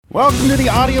Welcome to the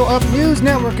Audio Up News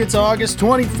Network. It's August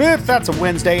 25th. That's a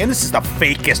Wednesday, and this is the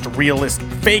fakest,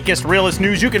 realest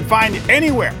news you can find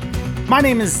anywhere. My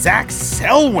name is Zach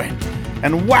Selwyn,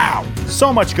 and wow,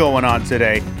 so much going on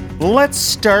today. Let's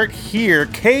start here.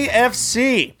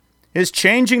 KFC is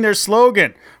changing their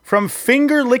slogan from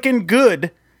finger licking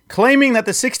good, claiming that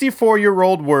the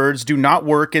 64-year-old words do not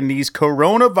work in these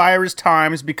coronavirus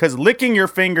times because licking your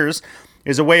fingers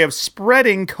is a way of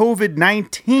spreading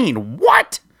COVID-19.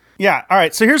 What? Yeah, all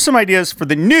right, so here's some ideas for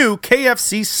the new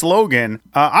KFC slogan.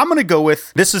 I'm going to go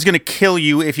with, this is going to kill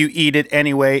you if you eat it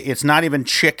anyway. It's not even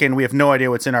chicken. We have no idea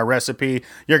what's in our recipe.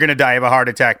 You're going to die of a heart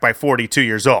attack by 42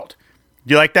 years old.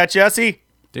 Do you like that, Jesse?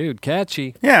 Dude,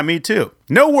 catchy. Yeah, me too.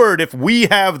 No word if we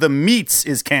have the meats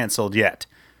is canceled yet.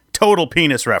 Total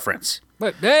penis reference.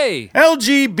 But hey!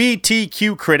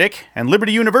 LGBTQ critic and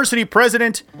Liberty University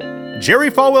president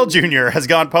Jerry Falwell Jr. has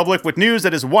gone public with news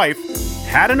that his wife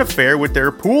had an affair with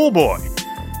their pool boy.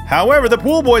 However, the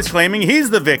pool boy's claiming he's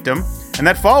the victim and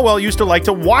that Falwell used to like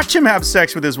to watch him have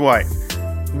sex with his wife.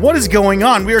 What is going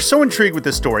on? We are so intrigued with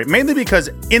this story, mainly because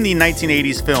in the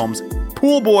 1980s films,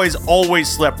 pool boys always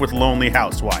slept with lonely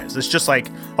housewives. It's just like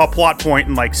a plot point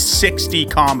in like 60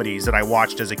 comedies that I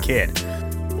watched as a kid.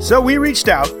 So we reached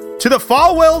out to the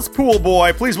Falwell's pool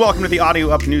boy. Please welcome to the Audio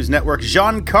Up News Network,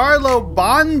 Giancarlo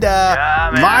Banda.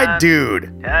 Yeah, man. My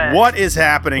dude. Yeah. What is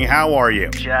happening? How are you?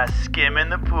 Just skimming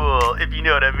the pool, if you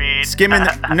know what I mean. Skimming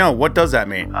No, what does that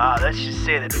mean? Let's just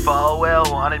say that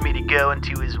Falwell wanted me to go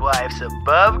into his wife's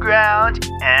above ground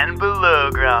and below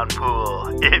ground pool,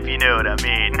 if you know what I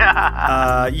mean.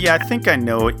 Yeah, I think I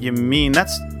know what you mean.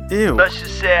 That's, ew. Let's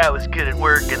just say I was good at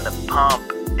working the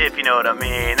pump, if you know what I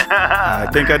mean. I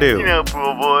think I do. You know,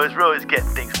 pool boys, we're always getting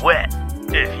things wet,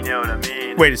 if you know what I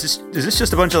mean. Wait, is this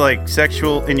just a bunch of like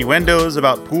sexual innuendos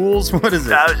about pools? What is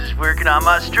it? I was just working on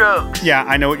my strokes. Yeah,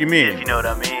 I know what you mean. If you know what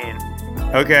I mean.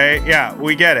 Okay, yeah,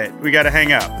 we get it. We gotta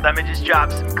hang up. Let me just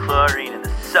drop some chlorine in the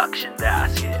suction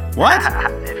basket. What?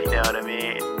 If you know what I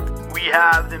mean. We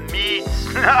have the meats.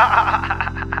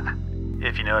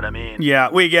 If you know what I mean.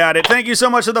 Yeah, we got it. Thank you so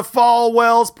much to the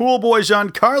Falwell's pool boy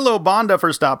Giancarlo Banda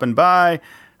for stopping by.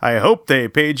 I hope they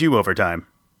paid you overtime.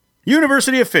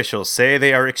 University officials say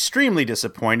they are extremely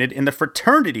disappointed in the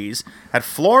fraternities at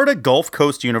Florida Gulf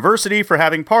Coast University for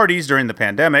having parties during the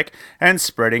pandemic and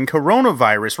spreading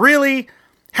coronavirus. Really?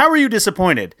 How are you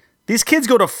disappointed? These kids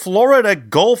go to Florida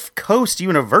Gulf Coast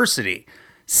University.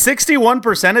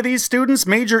 61% of these students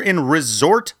major in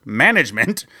resort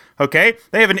management, okay?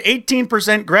 They have an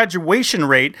 18% graduation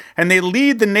rate, and they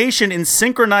lead the nation in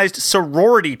synchronized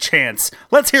sorority chants.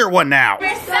 Let's hear one now.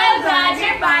 We're so glad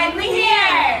you're finally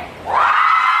here!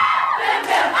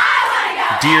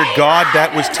 Dear God,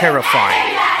 that was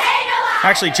terrifying.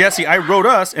 Actually, Jesse, I wrote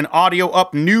us an Audio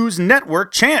Up News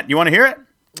Network chant. You want to hear it?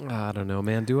 I don't know,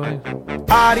 man. Do I?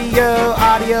 Audio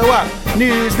Up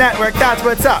News Network, that's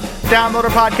what's up. Download our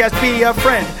podcast, be a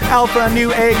friend. Alpha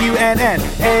Nu AUNN,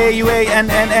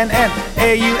 AUANNNN,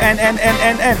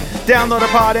 AUNNNNN. Download our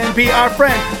pod and be our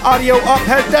friend. Audio Up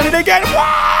has done it again.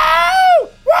 Woo!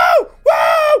 Woo!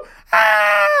 Woo!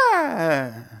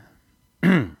 Ah!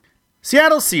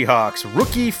 Seattle Seahawks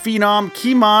rookie phenom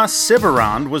Kima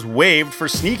Siverand was waived for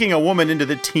sneaking a woman into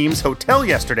the team's hotel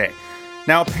yesterday.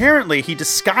 Now, apparently, he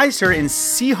disguised her in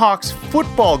Seahawks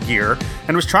football gear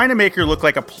and was trying to make her look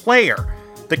like a player.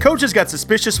 The coaches got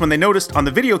suspicious when they noticed on the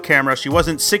video camera she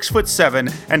wasn't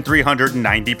 6'7" and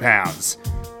 390 pounds.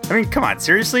 I mean, come on,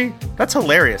 seriously? That's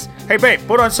hilarious. Hey, babe,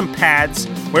 put on some pads,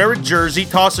 wear a jersey,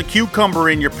 toss a cucumber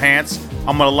in your pants.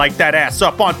 I'm gonna light that ass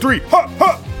up on 3. Ha,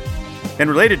 ha! In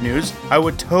related news, I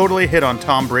would totally hit on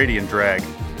Tom Brady in drag.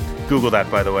 Google that,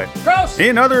 by the way. Gross!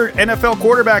 In other NFL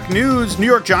quarterback news, New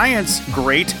York Giants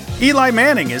great Eli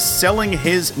Manning is selling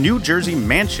his New Jersey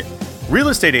mansion. Real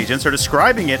estate agents are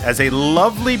describing it as a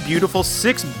lovely, beautiful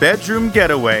 6-bedroom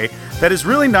getaway that is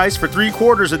really nice for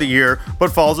 3/4 of the year,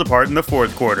 but falls apart in the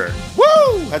 4th quarter.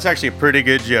 Woo! That's actually a pretty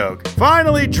good joke.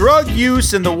 Finally, drug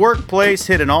use in the workplace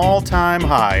hit an all-time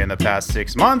high in the past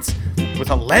 6 months, with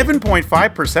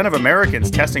 11.5% of Americans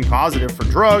testing positive for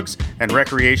drugs and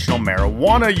recreational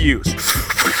marijuana use.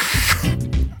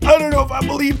 I don't know if I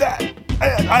believe that.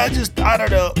 I don't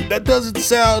know. That doesn't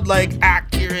sound like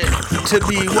accurate to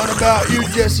me. What about you,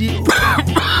 Jesse?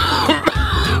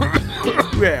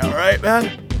 Yeah, all right,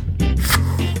 man.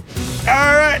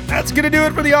 All right, that's going to do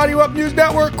it for the Audio Up News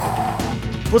Network.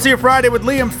 We'll see you Friday with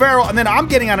Liam Farrell, and then I'm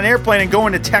getting on an airplane and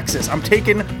going to Texas. I'm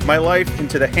taking my life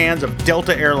into the hands of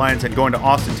Delta Airlines and going to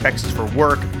Austin, Texas for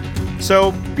work.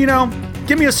 So,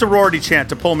 give me a sorority chant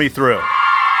to pull me through.